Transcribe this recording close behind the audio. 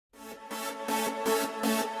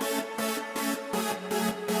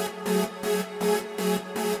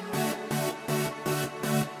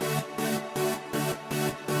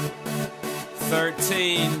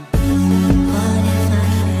13.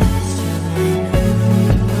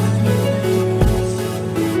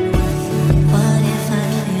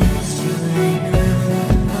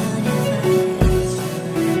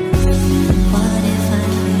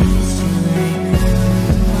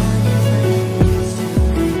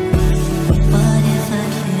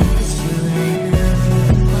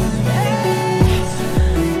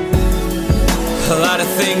 A lot of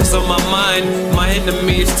things on my mind, my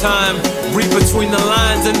enemy is time. Read between the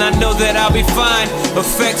lines and I know that I'll be fine.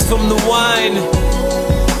 Effects from the wine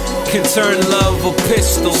can turn love a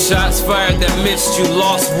pistol. Shots fired that missed you,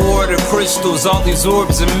 lost war to crystals. All these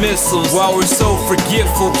orbs and missiles, while we're so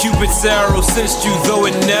forgetful, Cupid's arrow sensed you, though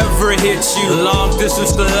it never hits you. Long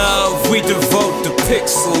distance to love, we devote to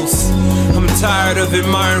pixels. I'm tired of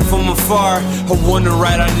admiring from afar. I wanna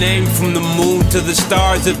write our name from the moon to the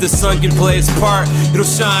stars. If the sun can play its part, it'll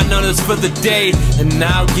shine on us for the day. And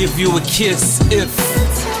I'll give you a kiss if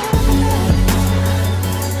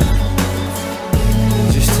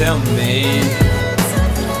just tell me.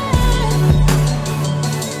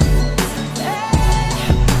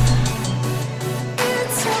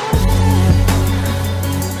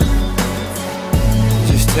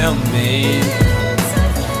 Just tell me.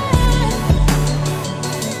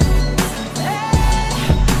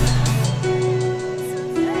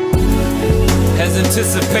 As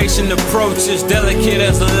anticipation approaches, delicate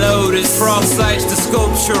as a lotus, frost ice to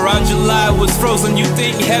sculpture. Our July was frozen, you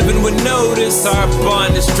think heaven would notice. Our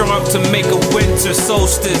bond is strong to make a winter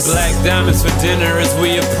solstice. Black diamonds for dinner as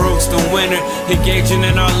we approach the winter, engaging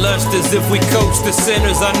in our lust as if we coach the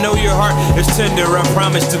sinners. I know your heart is tender, I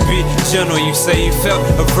promise to be gentle. You say you felt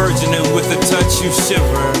a virgin and with a touch you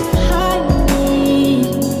shiver.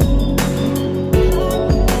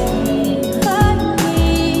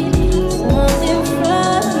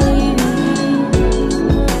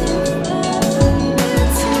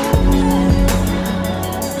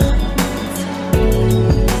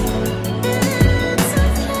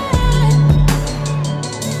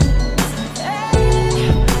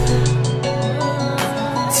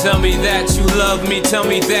 Tell me that you love me, tell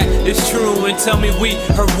me that it's true, and tell me we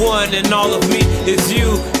are one and all of me is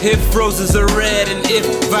you. If roses are red and if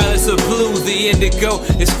violets are blue, the indigo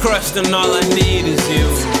is crushed and all I need is you.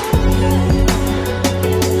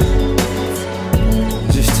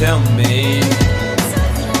 Just tell me.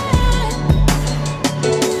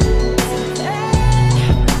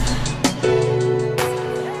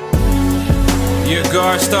 Your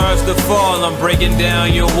guard starts to fall, I'm breaking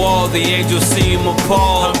down your wall. The angels seem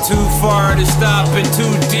appalled. I'm too far to stop and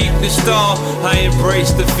too deep to stall. I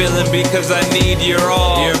embrace the feeling because I need your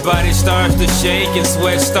all. Your body starts to shake and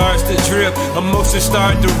sweat starts to drip. Emotions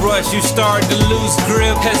start to rush, you start to lose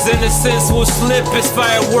grip. As innocence will slip as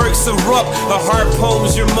fireworks erupt. A heart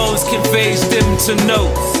poems your moans conveys them to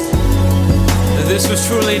notes. This was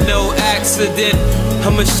truly no accident.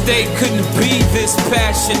 A mistake couldn't be this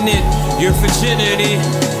passionate. Your virginity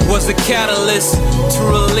was a catalyst to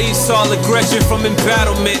release all aggression from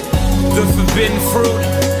embattlement. The forbidden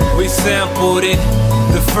fruit, we sampled it.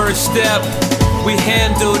 The first step, we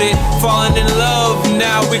handled it. Falling in love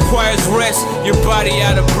now requires rest. Your body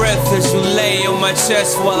out of breath as you lay on my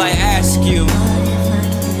chest while I ask you.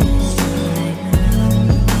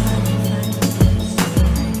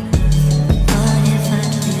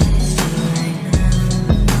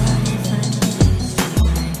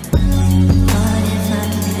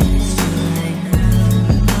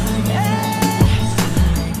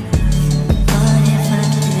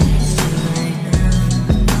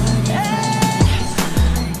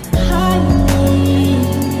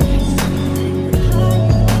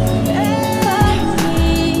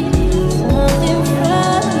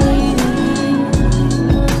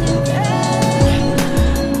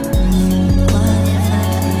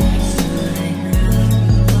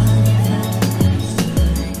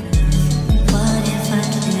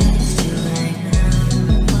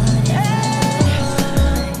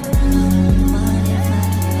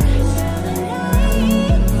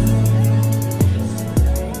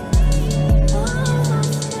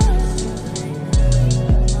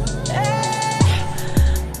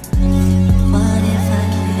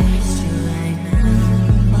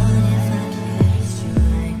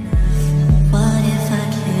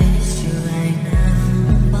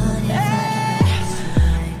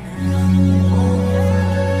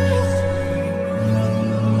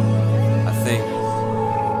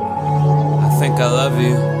 I love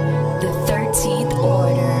you. The 13th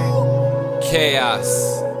Order.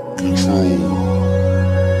 Chaos. Control.